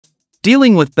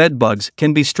Dealing with bed bugs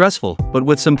can be stressful, but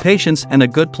with some patience and a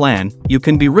good plan, you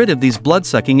can be rid of these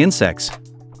blood-sucking insects.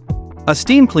 A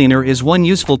steam cleaner is one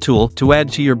useful tool to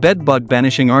add to your bed bug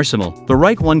banishing arsenal. The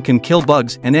right one can kill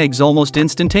bugs and eggs almost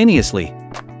instantaneously.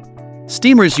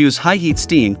 Steamers use high-heat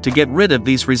steam to get rid of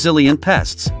these resilient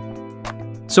pests.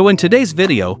 So in today's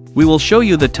video, we will show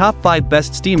you the top 5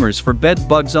 best steamers for bed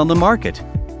bugs on the market.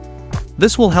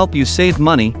 This will help you save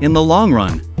money in the long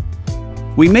run.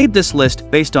 We made this list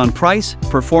based on price,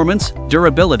 performance,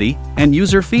 durability, and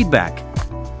user feedback.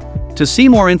 To see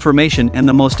more information and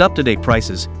the most up-to-date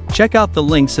prices, check out the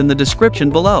links in the description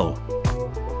below.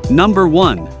 Number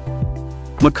 1.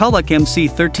 McCulloch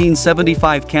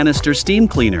MC1375 Canister Steam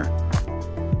Cleaner.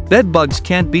 Bed bugs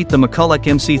can't beat the McCulloch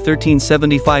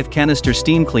MC1375 Canister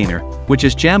Steam Cleaner, which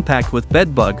is jam-packed with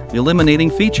bed bug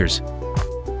eliminating features.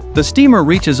 The steamer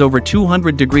reaches over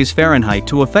 200 degrees Fahrenheit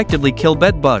to effectively kill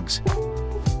bed bugs.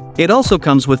 It also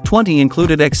comes with 20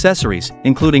 included accessories,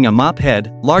 including a mop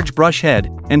head, large brush head,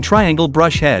 and triangle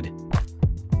brush head.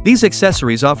 These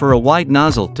accessories offer a wide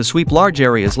nozzle to sweep large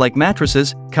areas like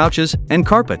mattresses, couches, and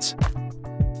carpets.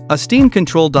 A steam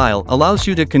control dial allows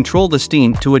you to control the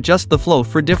steam to adjust the flow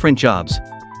for different jobs.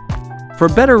 For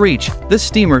better reach, this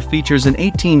steamer features an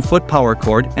 18-foot power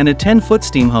cord and a 10-foot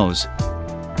steam hose.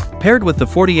 Paired with the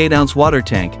 48-ounce water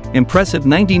tank, impressive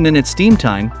 90-minute steam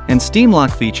time, and steam lock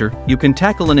feature, you can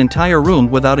tackle an entire room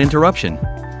without interruption.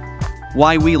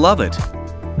 Why we love it.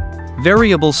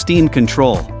 Variable steam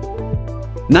control.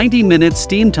 90-minute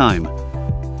steam time.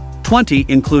 20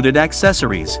 included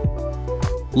accessories.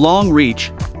 Long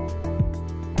reach.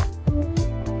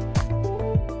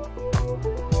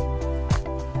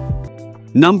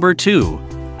 Number 2.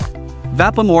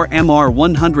 Vapamore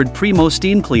MR100 Primo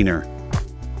Steam Cleaner.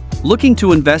 Looking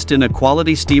to invest in a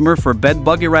quality steamer for bed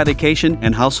bug eradication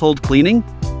and household cleaning?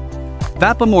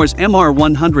 Vapamore's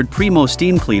MR100 Primo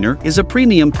Steam Cleaner is a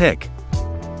premium pick.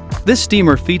 This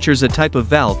steamer features a type of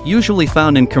valve usually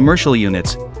found in commercial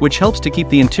units, which helps to keep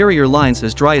the interior lines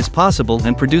as dry as possible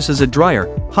and produces a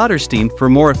drier, hotter steam for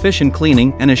more efficient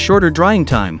cleaning and a shorter drying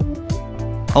time.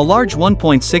 A large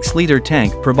 1.6-liter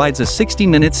tank provides a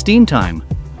 60-minute steam time.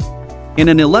 In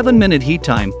an 11-minute heat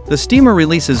time, the steamer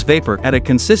releases vapor at a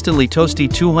consistently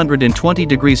toasty 220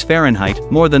 degrees Fahrenheit,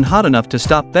 more than hot enough to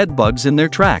stop bed bugs in their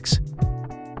tracks.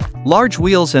 Large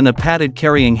wheels and a padded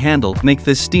carrying handle make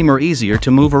this steamer easier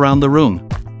to move around the room.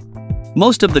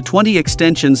 Most of the 20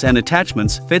 extensions and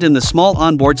attachments fit in the small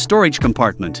onboard storage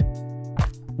compartment.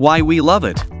 Why we love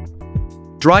it.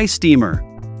 Dry steamer.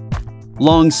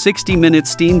 Long 60-minute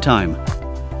steam time.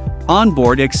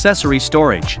 Onboard accessory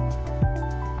storage.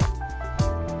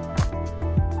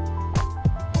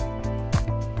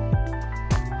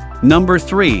 Number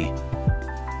 3.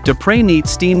 Dupray Neat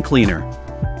Steam Cleaner.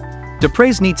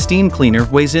 Dupray's Neat Steam Cleaner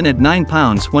weighs in at 9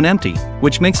 pounds when empty,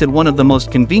 which makes it one of the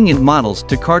most convenient models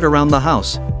to cart around the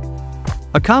house.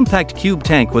 A compact cube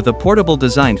tank with a portable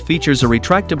design features a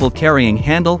retractable carrying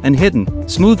handle and hidden,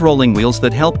 smooth rolling wheels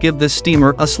that help give this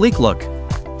steamer a sleek look.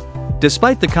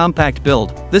 Despite the compact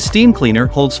build, this steam cleaner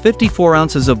holds 54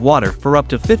 ounces of water for up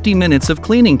to 50 minutes of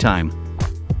cleaning time.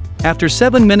 After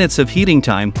 7 minutes of heating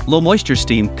time, low moisture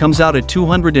steam comes out at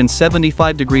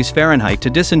 275 degrees Fahrenheit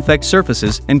to disinfect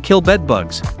surfaces and kill bed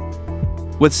bugs.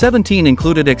 With 17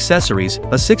 included accessories,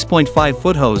 a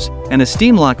 6.5-foot hose, and a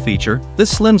steam lock feature,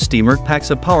 this slim steamer packs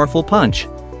a powerful punch.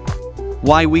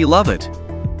 Why we love it.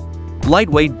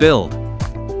 Lightweight build.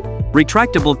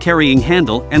 Retractable carrying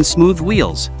handle and smooth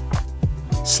wheels.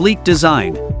 Sleek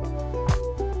design.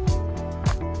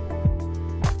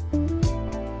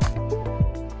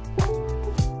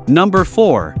 Number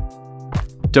 4.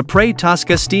 Dupray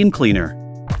Tosca Steam Cleaner.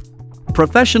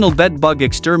 Professional bed bug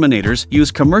exterminators use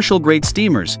commercial-grade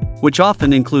steamers, which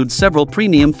often include several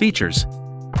premium features.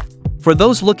 For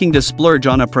those looking to splurge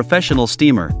on a professional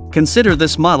steamer, consider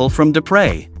this model from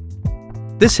Dupray.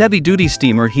 This heavy-duty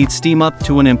steamer heats steam up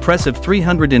to an impressive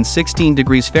 316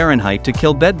 degrees Fahrenheit to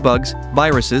kill bed bugs,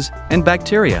 viruses, and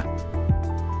bacteria.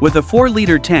 With a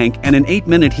 4-liter tank and an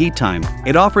 8-minute heat time,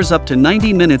 it offers up to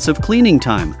 90 minutes of cleaning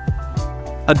time.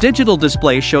 A digital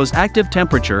display shows active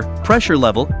temperature, pressure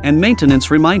level, and maintenance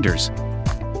reminders.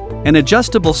 An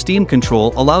adjustable steam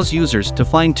control allows users to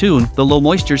fine-tune the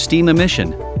low-moisture steam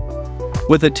emission.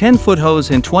 With a 10-foot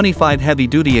hose and 25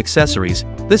 heavy-duty accessories,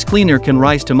 this cleaner can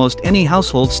rise to most any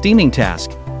household steaming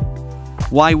task.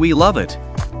 Why we love it.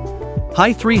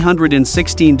 High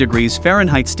 316 degrees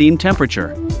Fahrenheit steam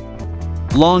temperature.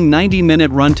 Long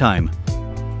 90-minute runtime.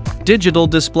 Digital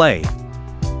display.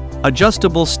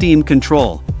 Adjustable steam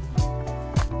control.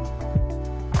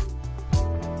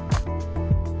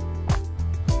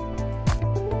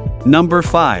 Number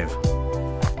 5.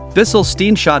 BISSELL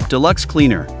SteamShot Deluxe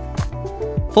Cleaner.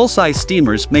 Full-size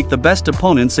steamers make the best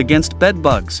opponents against bed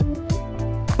bugs.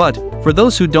 But, for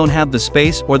those who don't have the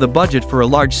space or the budget for a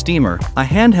large steamer, a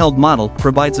handheld model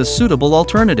provides a suitable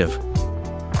alternative.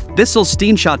 BISSELL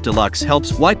SteamShot Deluxe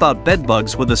helps wipe out bed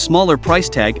bugs with a smaller price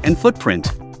tag and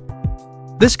footprint.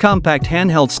 This compact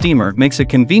handheld steamer makes a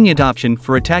convenient option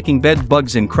for attacking bed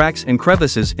bugs in cracks and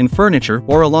crevices in furniture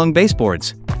or along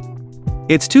baseboards.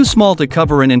 It's too small to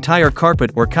cover an entire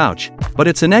carpet or couch, but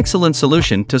it's an excellent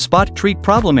solution to treat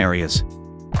problem areas.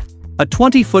 A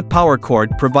 20-foot power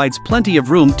cord provides plenty of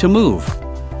room to move.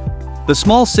 The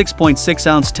small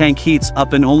 6.6-ounce tank heats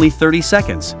up in only 30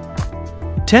 seconds.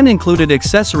 10 included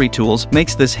accessory tools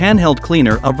makes this handheld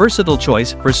cleaner a versatile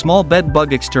choice for small bed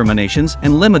bug exterminations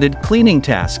and limited cleaning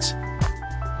tasks.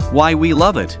 Why we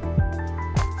love it.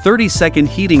 30-second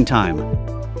heating time.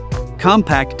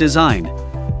 Compact design.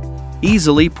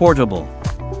 Easily portable.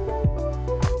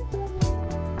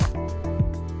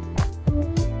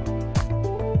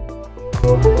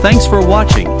 Thanks for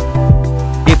watching.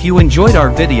 If you enjoyed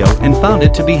our video and found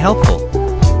it to be helpful,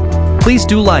 please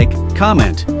do like,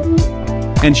 comment,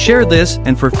 and share this,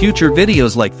 and for future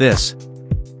videos like this,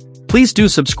 please do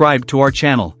subscribe to our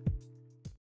channel.